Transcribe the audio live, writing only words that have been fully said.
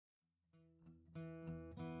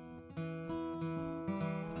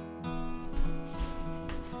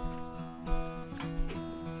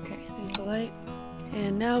the light.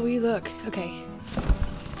 And now we look. Okay.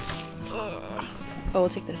 Oh, we'll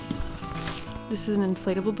take this. This is an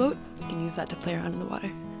inflatable boat. You can use that to play around in the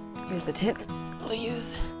water. Here's the tip we'll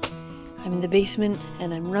use. I'm in the basement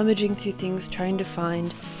and I'm rummaging through things trying to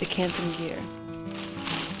find the camping gear.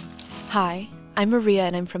 Hi, I'm Maria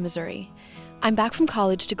and I'm from Missouri. I'm back from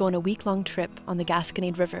college to go on a week-long trip on the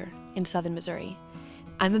Gasconade River in southern Missouri.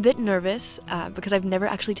 I'm a bit nervous because I've never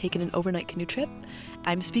actually taken an overnight canoe trip.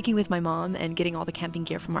 I'm speaking with my mom and getting all the camping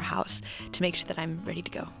gear from our house to make sure that I'm ready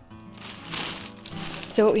to go.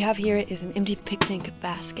 So what we have here is an empty picnic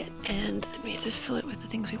basket, and then we have to fill it with the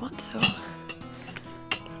things we want, so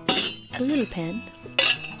a little pen.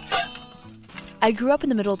 I grew up in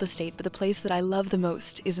the middle of the state, but the place that I love the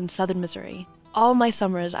most is in southern Missouri. All my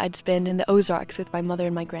summers I'd spend in the Ozarks with my mother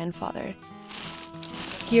and my grandfather.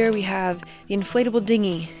 Here we have the inflatable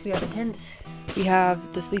dinghy, we have a tent, we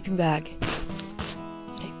have the sleeping bag.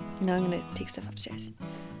 Okay, now I'm gonna take stuff upstairs.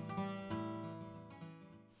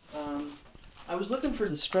 I was looking for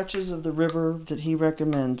the stretches of the river that he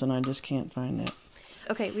recommends, and I just can't find it.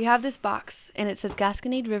 Okay, we have this box, and it says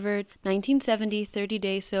Gasconade River 1970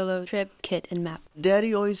 30-day solo trip kit and map.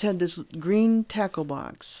 Daddy always had this green tackle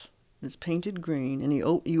box that's painted green, and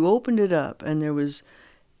you opened it up, and there was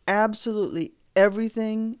absolutely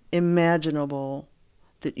everything imaginable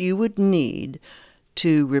that you would need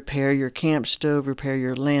to repair your camp stove, repair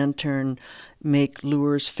your lantern, make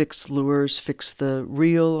lures, fix the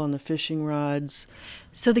reel on the fishing rods.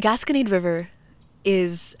 So the Gasconade River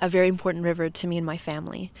is a very important river to me and my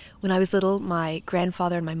family. When I was little, my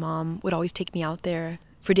grandfather and my mom would always take me out there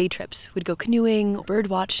for day trips. We'd go canoeing, bird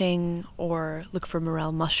watching, or look for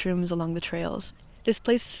morel mushrooms along the trails. This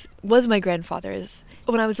place was my grandfather's.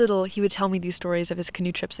 When I was little, he would tell me these stories of his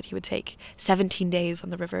canoe trips that he would take. 17 days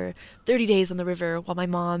on the river, 30 days on the river while my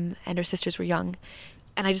mom and her sisters were young.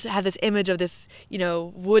 And I just had this image of this,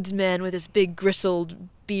 woodsman with this big gristled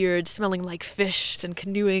beard smelling like fish and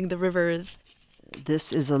canoeing the rivers.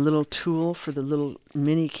 This is a little tool for the little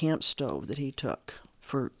mini camp stove that he took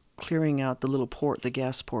for clearing out the little port, the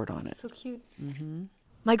gas port on it. So cute. Mm-hmm.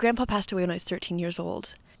 My grandpa passed away when I was 13 years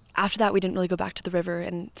old. After that, we didn't really go back to the river,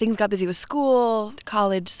 and things got busy with school,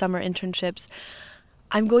 college, summer internships.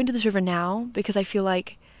 I'm going to this river now because I feel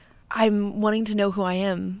like I'm wanting to know who I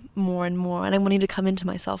am more and more, and I'm wanting to come into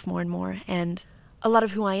myself more and more. And a lot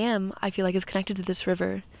of who I am, I feel like, is connected to this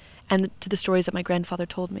river and to the stories that my grandfather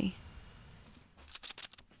told me.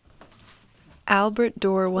 Albert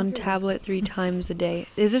Dorr, 1 tablet 3 times a day.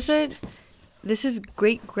 This is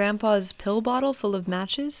great-grandpa's pill bottle full of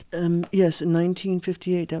matches? Yes, in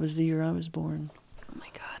 1958. That was the year I was born. Oh, my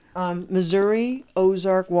God. Missouri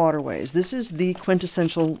Ozark Waterways. This is the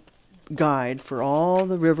quintessential guide for all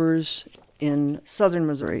the rivers in southern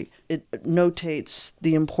Missouri. It notates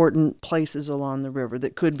the important places along the river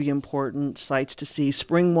that could be important, sights to see.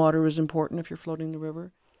 Spring water is important if you're floating the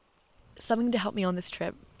river. Something to help me on this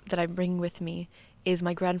trip that I'm bringing with me is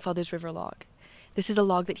my grandfather's river log. This is a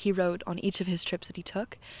log that he wrote on each of his trips that he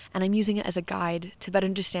took, and I'm using it as a guide to better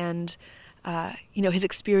understand, his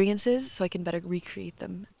experiences so I can better recreate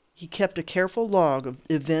them. He kept a careful log of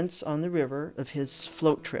events on the river of his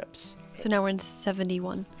float trips. So now we're in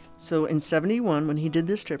 71. So in 71, when he did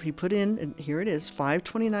this trip, he put in, and here it is,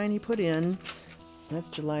 5/29 he put in. That's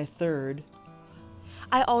July 3rd.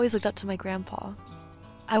 I always looked up to my grandpa.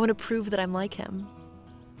 I want to prove that I'm like him.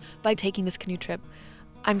 By taking this canoe trip,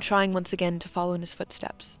 I'm trying once again to follow in his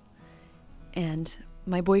footsteps. And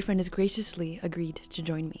my boyfriend has graciously agreed to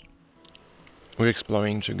join me. We're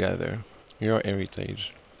exploring together your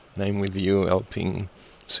heritage. And I'm with you, helping,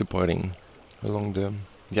 supporting along the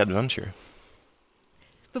adventure.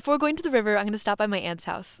 Before going to the river, I'm going to stop by my aunt's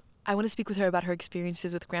house. I want to speak with her about her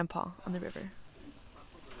experiences with Grandpa on the river.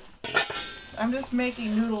 I'm just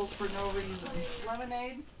making noodles for no reason.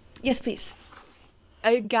 Lemonade? Yes, please.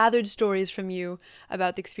 I gathered stories from you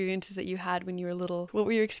about the experiences that you had when you were little. What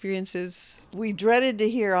were your experiences? We dreaded to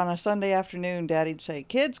hear on a Sunday afternoon, Daddy'd say,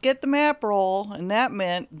 "Kids, get the map roll." And that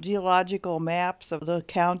meant geological maps of the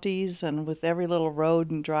counties and with every little road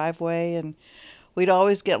and driveway. And we'd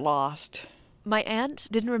always get lost. My aunt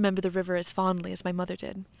didn't remember the river as fondly as my mother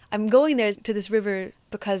did. I'm going there to this river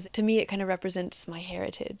because to me it kind of represents my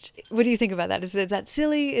heritage. What do you think about that? Is that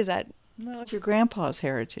silly? Is that... No, it's your grandpa's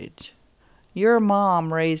heritage. Your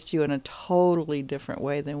mom raised you in a totally different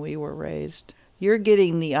way than we were raised. You're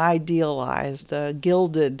getting the idealized, the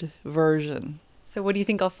gilded version. So what do you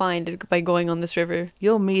think I'll find by going on this river?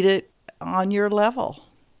 You'll meet it on your level.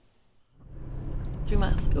 3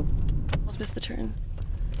 miles. Oop, almost missed the turn.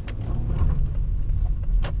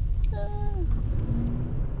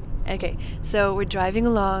 Okay, so we're driving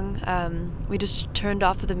along. We just turned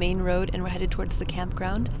off of the main road and we're headed towards the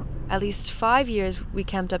campground. At least 5 years we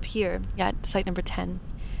camped up here at site number 10.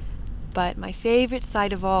 But my favorite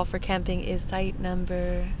site of all for camping is site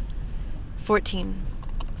number 14.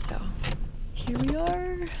 So here we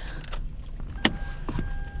are.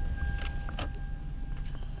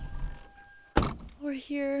 We're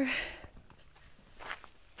here.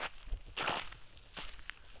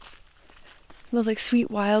 Smells like sweet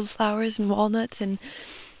wildflowers and walnuts, and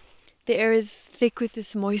the air is thick with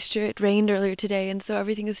this moisture. It rained earlier today, and so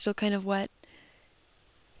everything is still kind of wet.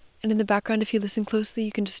 And in the background, if you listen closely,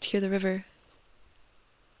 you can just hear the river.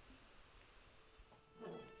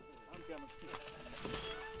 Okay,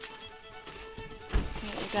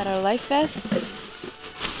 we got our life vests,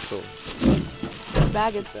 So, a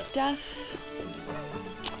bag of stuff.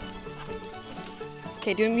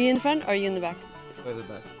 Okay, do you want me in the front or are you in the back? where's the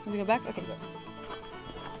back? Can we go back? Okay.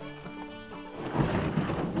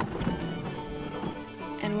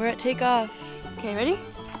 And we're at takeoff. Okay, ready?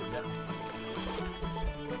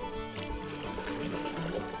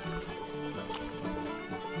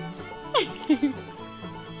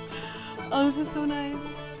 Oh, this is so nice.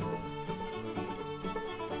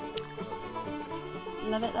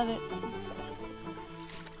 Love it, love it.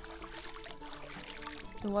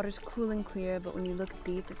 The water's cool and clear, but when you look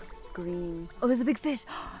deep, it's green. Oh, there's a big fish.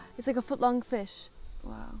 It's like a foot-long fish.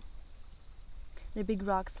 Wow. There are big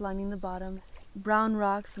rocks lining the bottom. Brown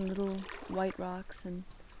rocks and little white rocks. And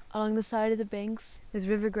along the side of the banks, there's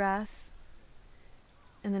river grass.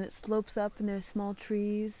 And then it slopes up and there are small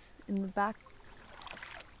trees. In the back,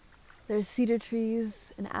 there's cedar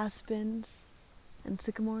trees and aspens and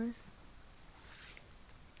sycamores.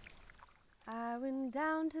 I went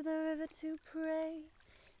down to the river to pray,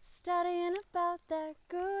 studying about that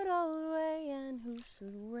good old way, and who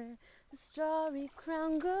should wear the starry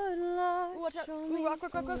crown. Good Lord, Watch out. show Ooh, me rock.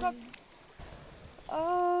 the way.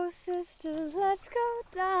 Oh, sisters, let's go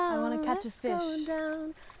down. I wanna catch a let's go fish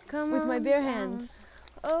down. Come with my on bare down. hands.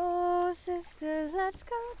 Oh, sisters, let's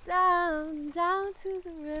go down, down to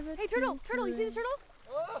the river. Hey, to turtle, you see the pray.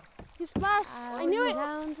 turtle? You splashed. I knew went it.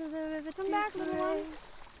 Down to the river Come to back, little pray, one.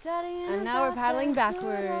 studying And now we're about paddling that good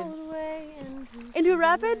backwards. old way, and who Into should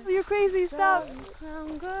rapids? wear You're crazy. Stop. the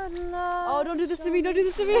crown. Good Lord, Oh, don't do this to me. Don't do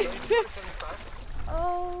this to me.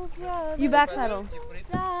 oh, brother, You backpedal.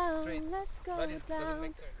 down, let's go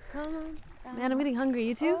down. Come on down. Man, I'm getting hungry.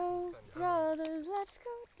 You too? Oh, brothers, let's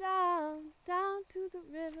go down, down to the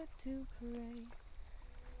river to pray.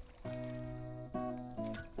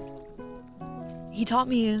 He taught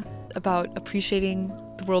me about appreciating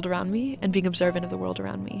the world around me and being observant of the world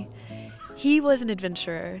around me. He was an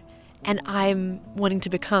adventurer, and I'm wanting to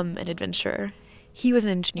become an adventurer. He was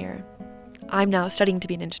an engineer. I'm now studying to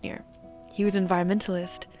be an engineer. He was an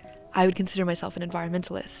environmentalist. I would consider myself an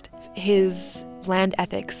environmentalist. His land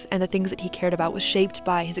ethics and the things that he cared about was shaped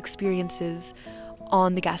by his experiences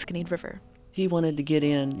on the Gasconade River. He wanted to get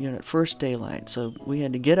in, at first daylight. So we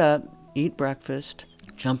had to get up, eat breakfast,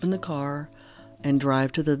 jump in the car, and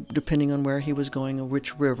drive to depending on where he was going,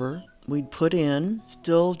 which river. We'd put in,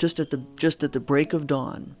 still just at the break of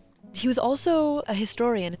dawn. He was also a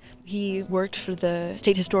historian. He worked for the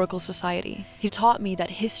State Historical Society. He taught me that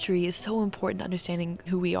history is so important to understanding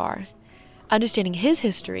who we are. Understanding his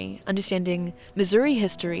history, understanding Missouri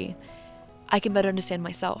history, I can better understand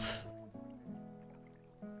myself.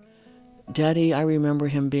 Daddy, I remember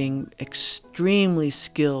him being extremely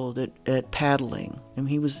skilled at paddling. I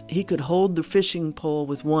mean, he could hold the fishing pole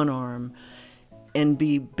with one arm and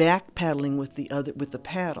be back paddling with the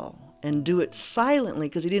paddle, and do it silently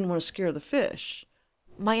because he didn't want to scare the fish.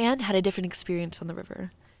 My aunt had a different experience on the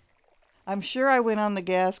river. I'm sure I went on the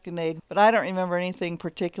Gasconade, but I don't remember anything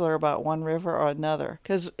particular about one river or another.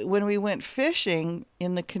 Because when we went fishing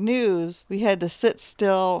in the canoes, we had to sit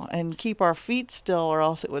still and keep our feet still or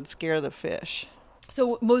else it would scare the fish.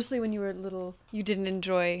 So mostly when you were little, you didn't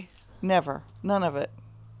enjoy... Never. None of it.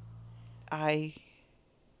 I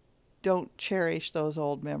don't cherish those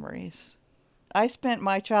old memories. I spent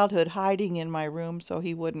my childhood hiding in my room so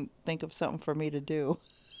he wouldn't think of something for me to do.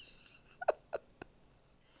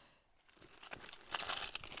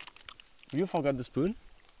 You forgot the spoon?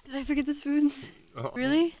 Did I forget the spoons? Oh,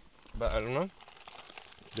 Really? But I don't know.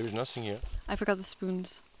 There's nothing here. I forgot the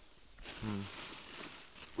spoons.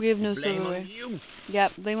 We have no silverware. you.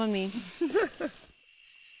 Yep, blame on me.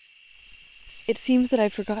 It seems that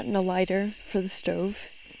I've forgotten a lighter for the stove.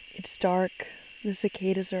 It's dark, the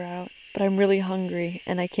cicadas are out, but I'm really hungry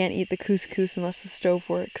and I can't eat the couscous unless the stove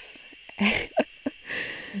works.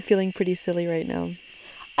 I'm feeling pretty silly right now.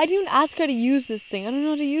 I didn't ask her to use this thing. I don't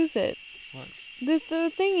know how to use it. What? The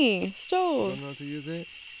thingy. Stove. Don't know how to use it?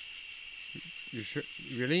 You sure?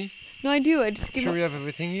 Really? No, I do. I just Sure we have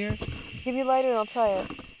everything here? give me a lighter and I'll try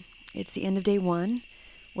it. It's the end of day 1.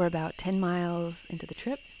 We're about 10 miles into the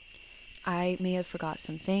trip. I may have forgot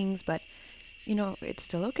some things, but, it's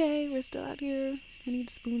still okay. We're still out here. We need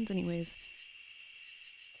spoons anyways.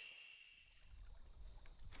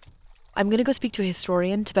 I'm going to go speak to a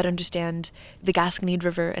historian to better understand the Gasconade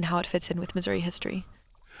River and how it fits in with Missouri history.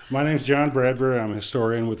 My name's John Bradbury. I'm a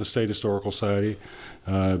historian with the State Historical Society.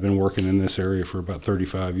 I've been working in this area for about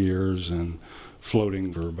 35 years and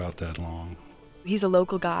floating for about that long. He's a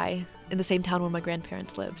local guy in the same town where my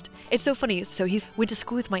grandparents lived. It's so funny. So he went to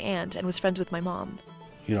school with my aunt and was friends with my mom.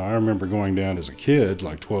 I remember going down as a kid,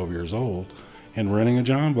 like 12 years old, and renting a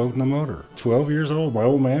John boat and a motor. 12 years old, my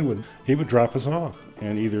old man would drop us off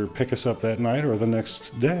and either pick us up that night or the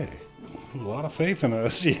next day. A lot of faith in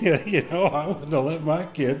us. I wouldn't have let my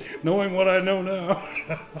kid, knowing what I know now,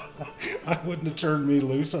 I wouldn't have turned me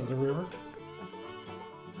loose on the river.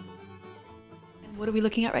 And what are we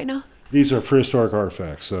looking at right now? These are prehistoric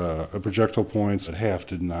artifacts, projectile points,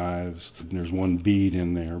 hafted knives. There's one bead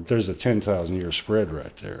in there. There's a 10,000 year spread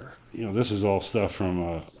right there. This is all stuff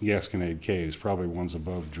from Gasconade Caves, probably ones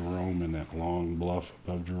above Jerome in that long bluff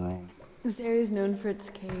above Jerome. This area is known for its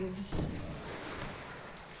caves.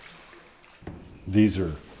 These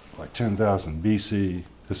are like 10,000 BC.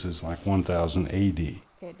 This is like 1000 AD. Okay,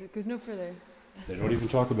 it goes no further. They don't even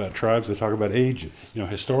talk about tribes, they talk about ages.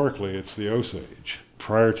 Historically, it's the Osage.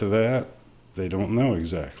 Prior to that, they don't know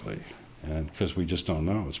exactly. And because we just don't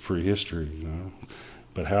know, it's prehistory,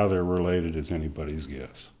 But how they're related is anybody's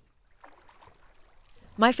guess.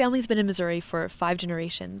 My family's been in Missouri for 5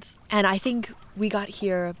 generations, and I think we got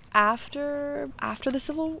here after the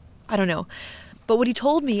Civil, I don't know. But what he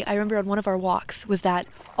told me, I remember on one of our walks, was that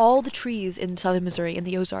all the trees in southern Missouri in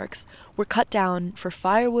the Ozarks were cut down for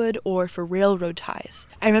firewood or for railroad ties.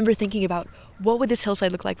 I remember thinking about what would this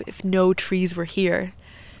hillside look like if no trees were here?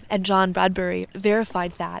 And John Bradbury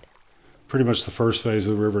verified that. Pretty much the first phase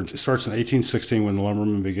of the river. It starts in 1816 when the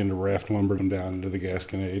lumbermen begin to raft lumber down into the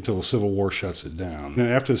Gasconade until the Civil War shuts it down. And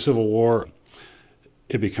after the Civil War,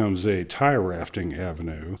 it becomes a tie rafting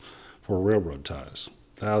avenue for railroad ties.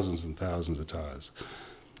 Thousands and thousands of ties.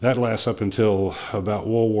 That lasts up until about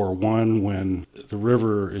World War I, when the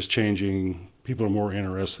river is changing. People are more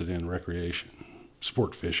interested in recreation,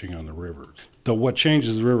 sport fishing on the river. So what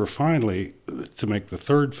changes the river finally to make the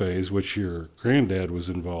third phase, which your granddad was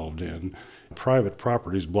involved in, private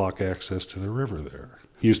properties block access to the river there.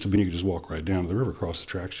 It used to be you could just walk right down to the river, cross the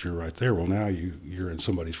tracks, you're right there. Well, now you're in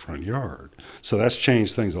somebody's front yard. So that's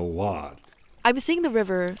changed things a lot. I was seeing the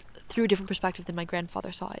river through a different perspective than my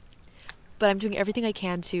grandfather saw it. But I'm doing everything I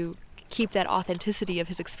can to keep that authenticity of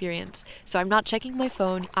his experience. So I'm not checking my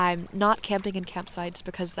phone. I'm not camping in campsites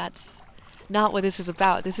because that's not what this is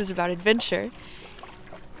about. This is about adventure.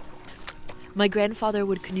 My grandfather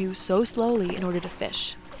would canoe so slowly in order to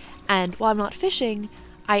fish. And while I'm not fishing,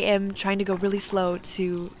 I am trying to go really slow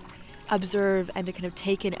to observe and to kind of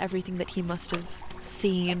take in everything that he must have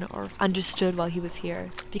seen or understood while he was here.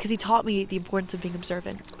 Because he taught me the importance of being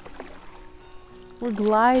observant. We're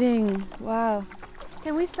gliding. Wow.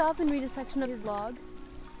 Can we stop and read a section of his log?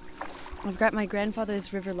 I've got my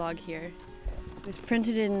grandfather's river log here. It was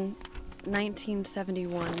printed in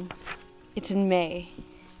 1971. It's in May.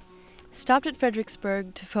 Stopped at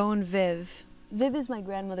Fredericksburg to phone Viv. Viv is my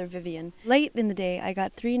grandmother Vivian. Late in the day, I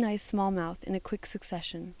got 3 nice smallmouth in a quick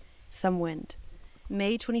succession. Some wind.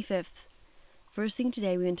 May 25th. First thing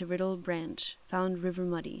today, we went to Riddle Branch. Found river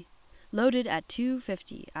muddy. Loaded at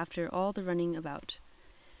 2:50 after all the running about.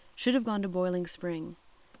 Should have gone to Boiling Spring.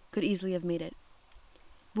 Could easily have made it.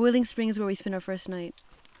 Boiling Spring is where we spent our first night.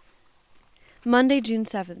 Monday, June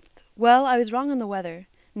 7th. Well, I was wrong on the weather.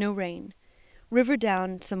 No rain. River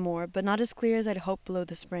down some more, but not as clear as I'd hoped below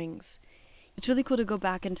the springs. It's really cool to go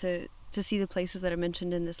back and to see the places that are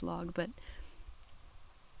mentioned in this log, but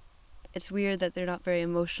it's weird that they're not very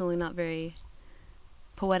emotional, not very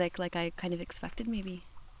poetic like I kind of expected maybe.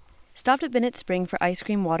 Stopped at Bennett Spring for ice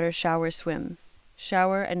cream, water, shower, swim.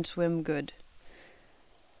 Shower and swim good.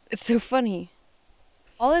 It's so funny.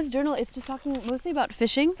 All his journal, it's just talking mostly about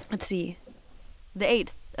fishing. Let's see. The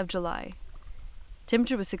 8th of July.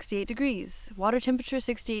 Temperature was 68 degrees. Water temperature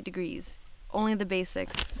 68 degrees. Only the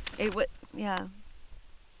basics. Yeah.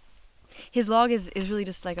 His log is really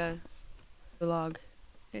just like a log.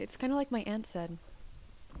 It's kind of like my aunt said.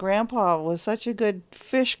 Grandpa was such a good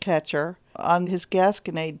fish catcher. On his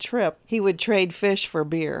Gasconade trip, he would trade fish for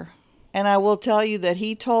beer. And I will tell you that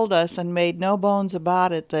he told us and made no bones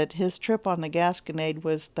about it that his trip on the Gasconade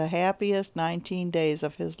was the happiest 19 days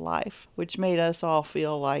of his life, which made us all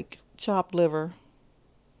feel like chopped liver.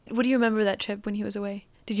 What do you remember that trip when he was away?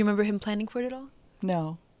 Did you remember him planning for it at all?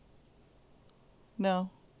 No. No.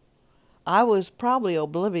 I was probably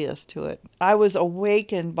oblivious to it. I was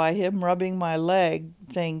awakened by him rubbing my leg,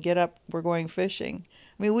 saying, "Get up, we're going fishing."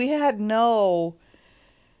 I mean, we had no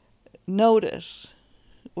notice.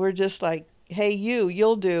 We're just like, "Hey,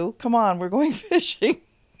 you'll do. Come on, we're going fishing."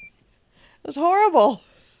 It was horrible.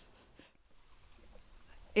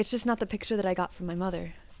 It's just not the picture that I got from my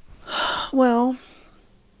mother. Well,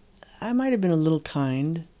 I might have been a little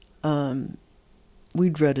kind. We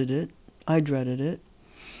dreaded it. I dreaded it.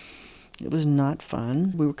 It was not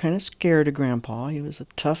fun. We were kind of scared of Grandpa. He was a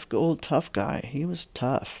tough guy. He was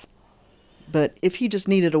tough. But if he just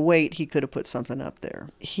needed a weight, he could have put something up there.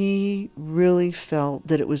 He really felt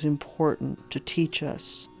that it was important to teach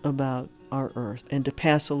us about our earth and to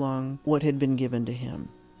pass along what had been given to him.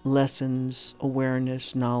 Lessons,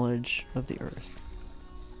 awareness, knowledge of the earth.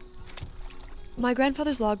 My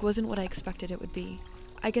grandfather's log wasn't what I expected it would be.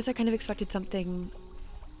 I guess I kind of expected something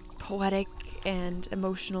poetic and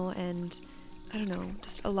emotional and, I don't know,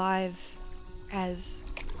 just alive as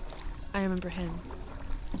I remember him.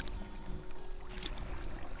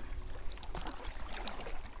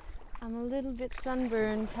 I'm a little bit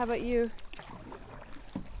sunburned. How about you?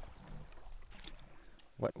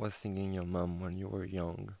 What was singing your mom when you were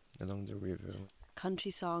young along the river?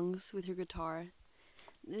 Country songs with her guitar.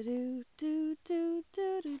 Do do do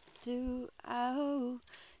do do do. Oh,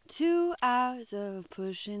 2 hours of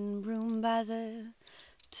pushing broom buys a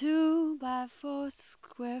 2x4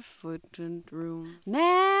 square foot room.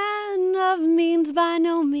 Man of means by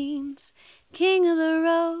no means, king of the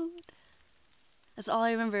road. That's all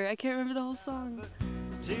I remember. I can't remember the whole song.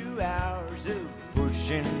 2 hours of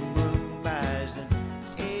pushing broom buys an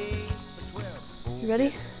 8 You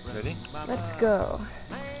ready? Ready? Let's go.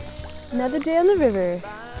 Another day on the river.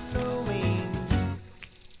 by no means,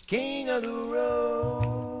 king of the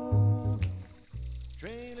road.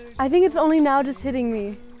 Trailers I think it's only now just hitting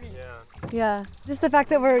me. Yeah. Just the fact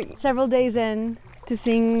that we're several days in to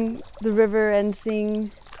seeing the river and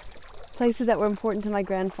seeing places that were important to my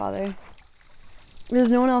grandfather.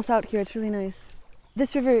 There's no one else out here. It's really nice.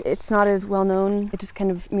 This river, it's not as well known. It just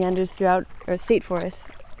kind of meanders throughout a state forest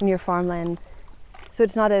near farmland. So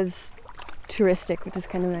it's not as touristic, which is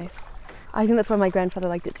kind of nice. I think that's why my grandfather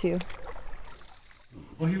liked it too.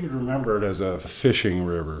 Well, he would remember it as a fishing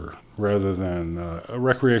river rather than a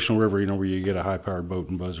recreational river, where you get a high-powered boat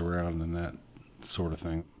and buzz around and that sort of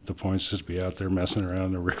thing. The point's just be out there messing around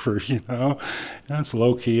in the river, And it's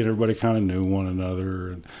low-key and everybody kind of knew one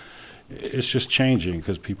another. And it's just changing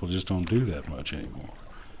because people just don't do that much anymore.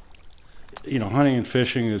 Hunting and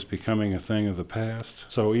fishing is becoming a thing of the past.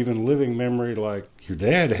 So even living memory like your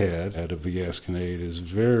dad had of the Gasconade is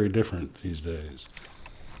very different these days.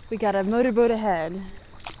 We got a motorboat ahead.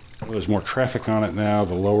 Well, there's more traffic on it now.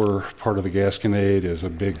 The lower part of the Gasconade is a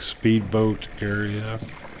big speedboat area.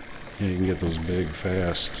 You can get those big,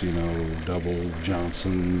 fast, double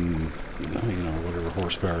Johnson, whatever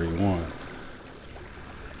horsepower you want.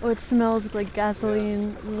 Oh, it smells like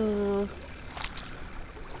gasoline. Ugh.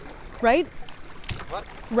 Right? What?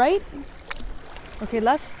 Right? Okay,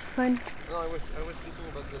 left, fine. No, I was thinking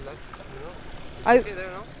about the left, I- okay there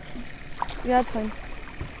now? Yeah, that's fine.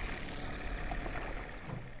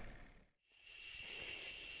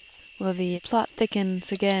 Well, the plot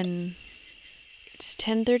thickens again. It's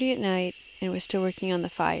 10:30 at night, and we're still working on the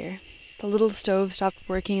fire. The little stove stopped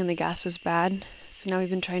working and the gas was bad, so now we've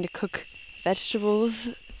been trying to cook vegetables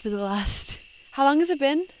for the last... How long has it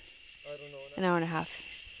been? I don't know. An hour and a half.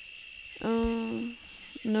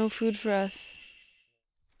 No food for us.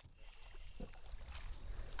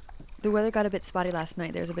 The weather got a bit spotty last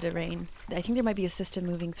night. There was a bit of rain. I think there might be a system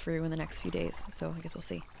moving through in the next few days, so I guess we'll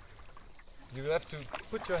see. You have to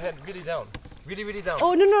put your head really down. Really, really down.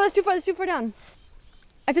 Oh, no, that's too far. That's too far down.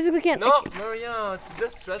 I physically can't. No, Maria, it's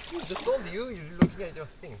just stressful. Just told you, you're looking at your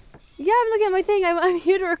thing. Yeah, I'm looking at my thing. I'm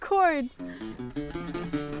here to record.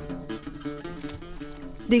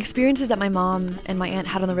 The experiences that my mom and my aunt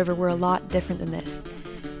had on the river were a lot different than this.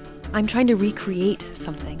 I'm trying to recreate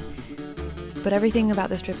something, but everything about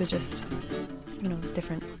this trip is just,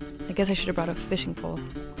 different. I guess I should have brought a fishing pole.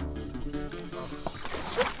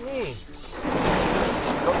 Trust me.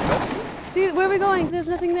 Don't trust me? See, where are we going? There's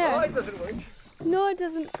nothing there. Oh, it doesn't work. No, it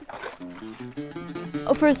doesn't.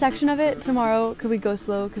 Oh, for a section of it tomorrow, could we go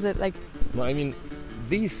slow? Because No, I mean,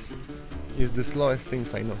 this is the slowest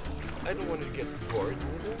things I know. I don't want to get bored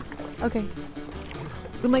either. Okay.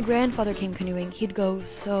 When my grandfather came canoeing, he'd go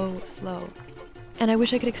so slow. And I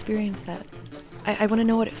wish I could experience that. I want to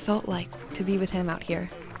know what it felt like to be with him out here.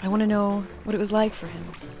 I want to know what it was like for him.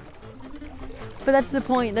 But that's the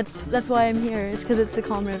point. That's why I'm here. It's because it's a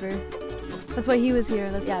calm river. That's why he was here.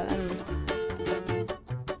 Yeah, I don't know.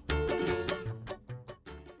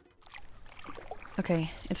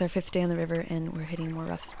 Okay, it's our 5th day on the river and we're hitting more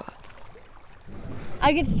rough spots.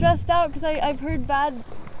 I get stressed out because I've heard bad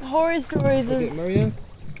horror stories of... Okay, Maria,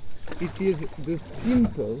 it is the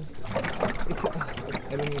simple. I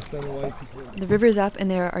don't understand why people... The river's up and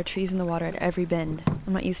there are trees in the water at every bend.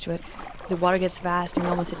 I'm not used to it. The water gets vast and we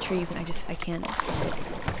almost hit trees and I can't.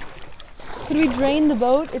 Could we drain the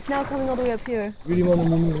boat? It's now coming all the way up here. Really want to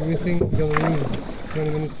move everything, gonna leave 20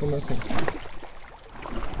 minutes for nothing.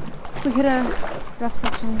 We hit a rough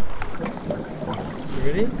section. You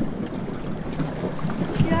ready?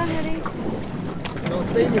 Yeah, I'm ready. No,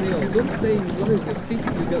 stay in the middle. Don't stay in the middle. Just sit.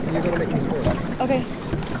 You're gonna make me fall. Okay.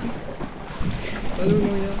 Hello,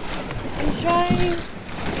 Maria. I'm trying.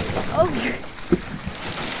 Oh.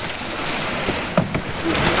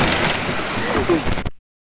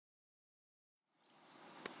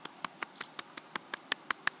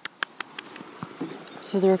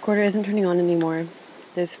 So the recorder isn't turning on anymore.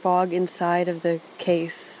 There's fog inside of the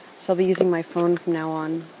case, so I'll be using my phone from now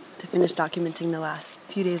on to finish documenting the last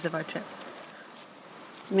few days of our trip.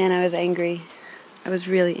 Man, I was angry. I was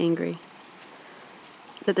really angry.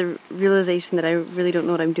 That the realization that I really don't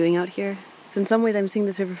know what I'm doing out here. So in some ways I'm seeing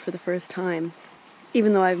this river for the first time,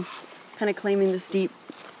 even though I'm kind of claiming this deep,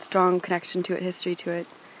 strong connection to it, history to it.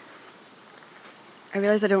 I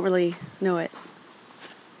realize I don't really know it.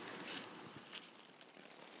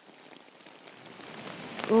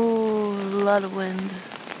 Oh, a lot of wind.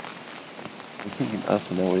 I'm thinking half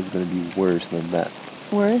an hour is going to be worse than that.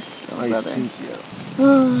 Worse? Oh, I brother. think, yeah.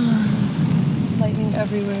 Lightning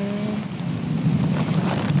everywhere.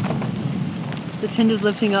 The tent is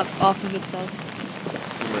lifting up off of itself.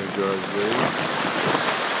 Oh my god, really?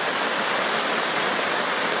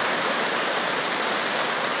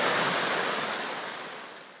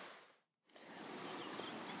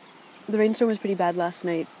 The rainstorm was pretty bad last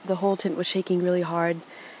night. The whole tent was shaking really hard,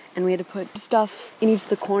 and we had to put stuff in each of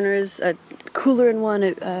the corners, a cooler in one,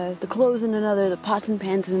 the clothes in another, the pots and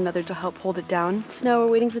pans in another to help hold it down. So now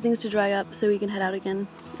we're waiting for things to dry up so we can head out again.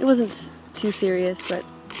 It wasn't too serious, but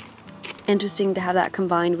interesting to have that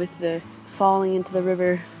combined with the falling into the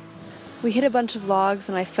river. We hit a bunch of logs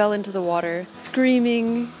and I fell into the water,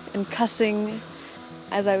 screaming and cussing.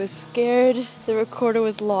 As I was scared, the recorder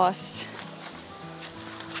was lost.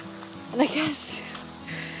 And I guess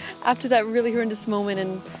after that really horrendous moment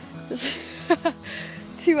and this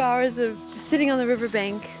 2 hours of sitting on the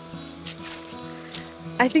riverbank,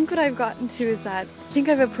 I think what I've gotten to is that I think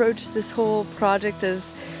I've approached this whole project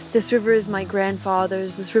as this river is my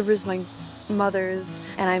grandfather's, this river is my mother's,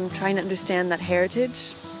 and I'm trying to understand that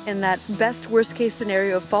heritage and that best worst case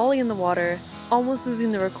scenario of falling in the water, almost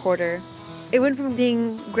losing the recorder. It went from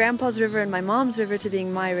being Grandpa's river and my mom's river to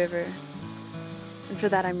being my river. And for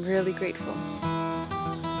that, I'm really grateful.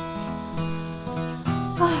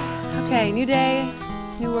 Okay, new day,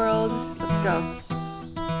 new world, let's go.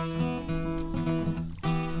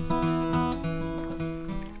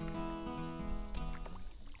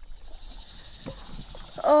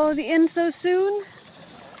 Oh, the end so soon?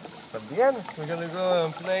 At the end, we're gonna go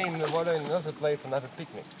and play in the water in another place and have a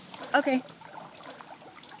picnic. Okay.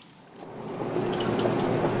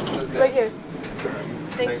 Right here.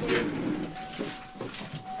 Thank you.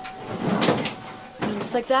 And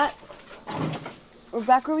just like that, we're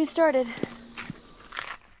back where we started.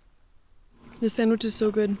 The sandwich is so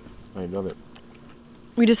good. I love it.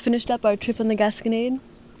 We just finished up our trip on the Gasconade.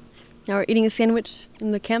 Now we're eating a sandwich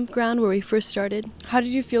in the campground where we first started. How did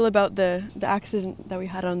you feel about the accident that we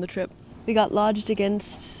had on the trip? We got lodged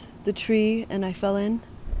against the tree and I fell in.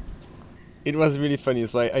 It was really funny.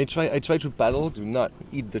 So I try to paddle to not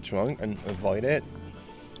eat the trunk and avoid it.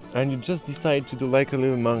 And you just decide to do like a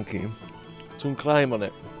little monkey, to climb on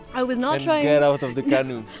it. I was not and trying. Get out of the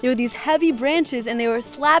canoe. There were these heavy branches and they were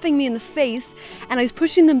slapping me in the face and I was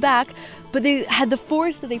pushing them back, but they had the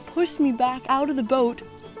force that they pushed me back out of the boat.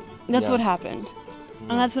 That's what happened.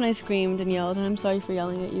 And that's when I screamed and yelled, and I'm sorry for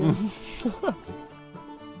yelling at you.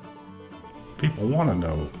 People want to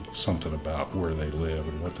know something about where they live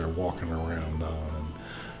and what they're walking around on. And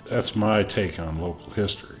that's my take on local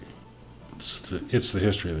history. It's the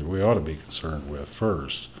history that we ought to be concerned with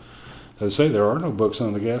first. As I say, there are no books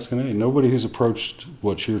on the Gasconade. Nobody who's approached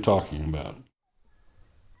what you're talking about.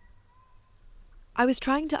 I was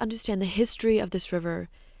trying to understand the history of this river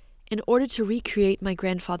in order to recreate my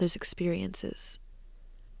grandfather's experiences.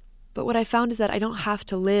 But what I found is that I don't have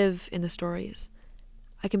to live in the stories.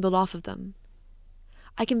 I can build off of them.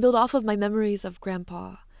 I can build off of my memories of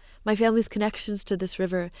Grandpa, my family's connections to this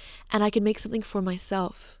river, and I can make something for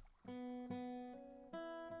myself.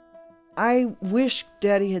 I wish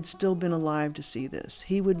Daddy had still been alive to see this.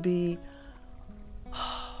 He would be...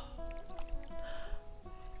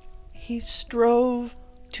 He strove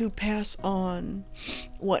to pass on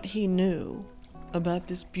what he knew about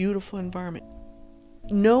this beautiful environment.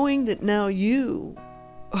 Knowing that now you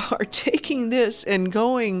are taking this and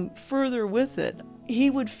going further with it, he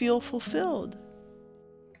would feel fulfilled.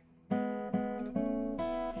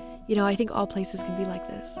 You know, I think all places can be like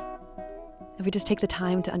this. If we just take the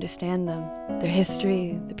time to understand them, their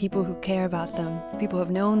history, the people who care about them, the people who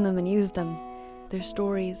have known them and used them, their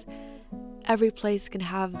stories, every place can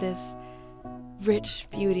have this rich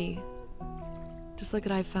beauty, just like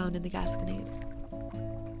that I've found in the Gasconade.